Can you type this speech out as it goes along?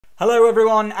Hello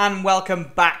everyone and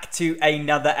welcome back to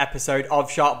another episode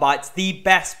of Shark Bytes, the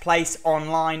best place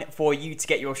online for you to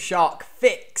get your shark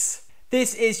fix.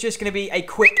 This is just going to be a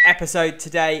quick episode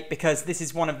today because this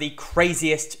is one of the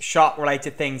craziest shark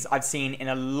related things I've seen in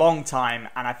a long time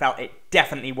and I felt it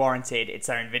definitely warranted its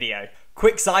own video.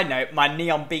 Quick side note, my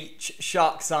Neon Beach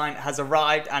shark sign has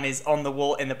arrived and is on the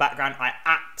wall in the background. I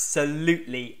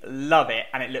absolutely love it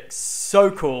and it looks so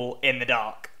cool in the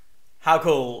dark. How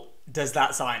cool does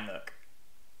that sign look?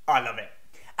 I love it.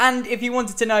 And if you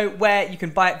wanted to know where you can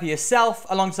buy it for yourself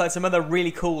alongside some other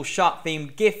really cool shark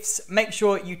themed gifts, make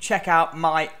sure you check out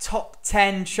my top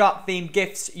 10 shark themed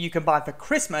gifts you can buy for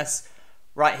Christmas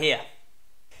right here.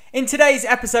 In today's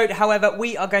episode, however,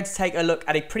 we are going to take a look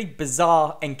at a pretty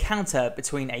bizarre encounter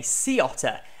between a sea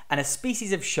otter and a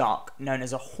species of shark known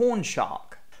as a horn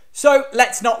shark. So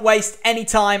let's not waste any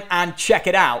time and check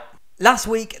it out. Last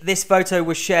week, this photo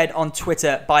was shared on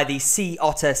Twitter by the Sea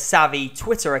Otter Savvy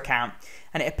Twitter account,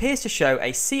 and it appears to show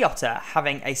a sea otter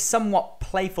having a somewhat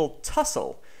playful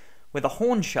tussle with a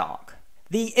horn shark.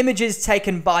 The images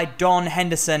taken by Don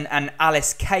Henderson and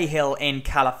Alice Cahill in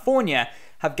California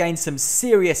have gained some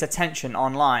serious attention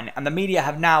online, and the media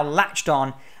have now latched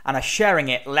on and are sharing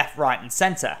it left, right, and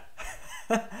centre.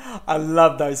 I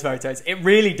love those photos. It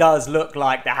really does look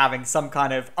like they're having some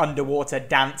kind of underwater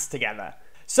dance together.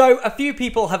 So a few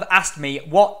people have asked me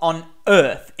what on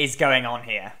earth is going on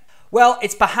here. Well,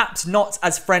 it's perhaps not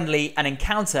as friendly an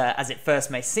encounter as it first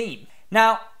may seem.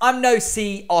 Now, I'm no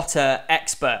sea otter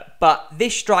expert, but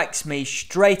this strikes me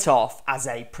straight off as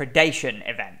a predation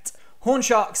event. Horn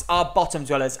sharks are bottom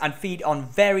dwellers and feed on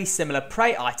very similar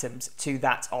prey items to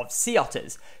that of sea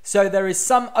otters, so there is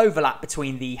some overlap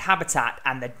between the habitat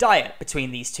and the diet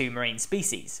between these two marine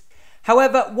species.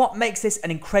 However, what makes this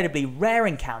an incredibly rare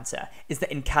encounter is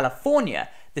that in California,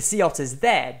 the sea otters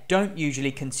there don't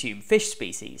usually consume fish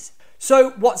species.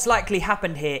 So what's likely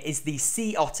happened here is the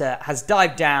sea otter has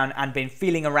dived down and been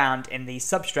feeling around in the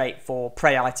substrate for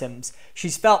prey items.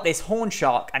 She's felt this horn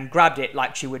shark and grabbed it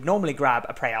like she would normally grab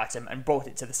a prey item and brought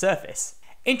it to the surface.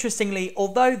 Interestingly,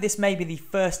 although this may be the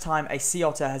first time a sea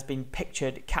otter has been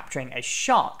pictured capturing a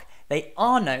shark, they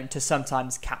are known to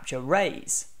sometimes capture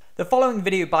rays. The following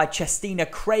video by Chestina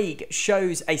Craig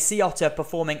shows a sea otter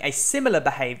performing a similar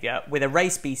behaviour with a ray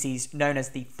species known as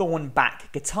the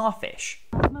thornback guitarfish.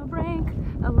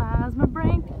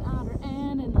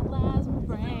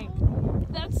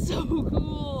 That's so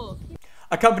cool!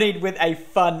 Accompanied with a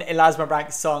fun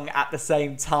elasmobranch song at the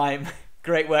same time.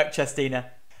 Great work, Chestina.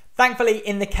 Thankfully,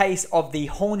 in the case of the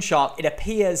horn shark, it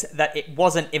appears that it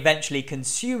wasn't eventually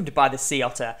consumed by the sea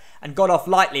otter and got off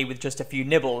lightly with just a few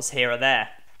nibbles here or there.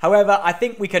 However, I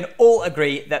think we can all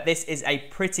agree that this is a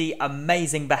pretty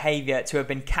amazing behaviour to have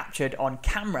been captured on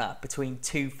camera between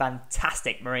two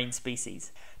fantastic marine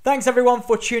species. Thanks everyone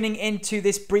for tuning in to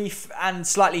this brief and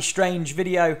slightly strange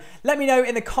video. Let me know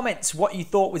in the comments what you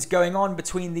thought was going on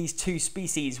between these two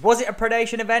species. Was it a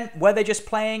predation event? Were they just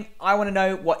playing? I want to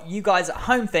know what you guys at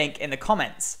home think in the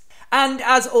comments. And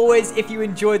as always, if you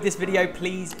enjoyed this video,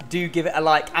 please do give it a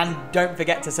like and don't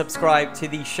forget to subscribe to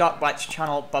the Shark Bytes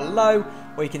channel below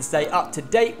where you can stay up to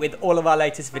date with all of our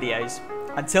latest videos.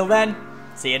 Until then,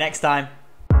 see you next time.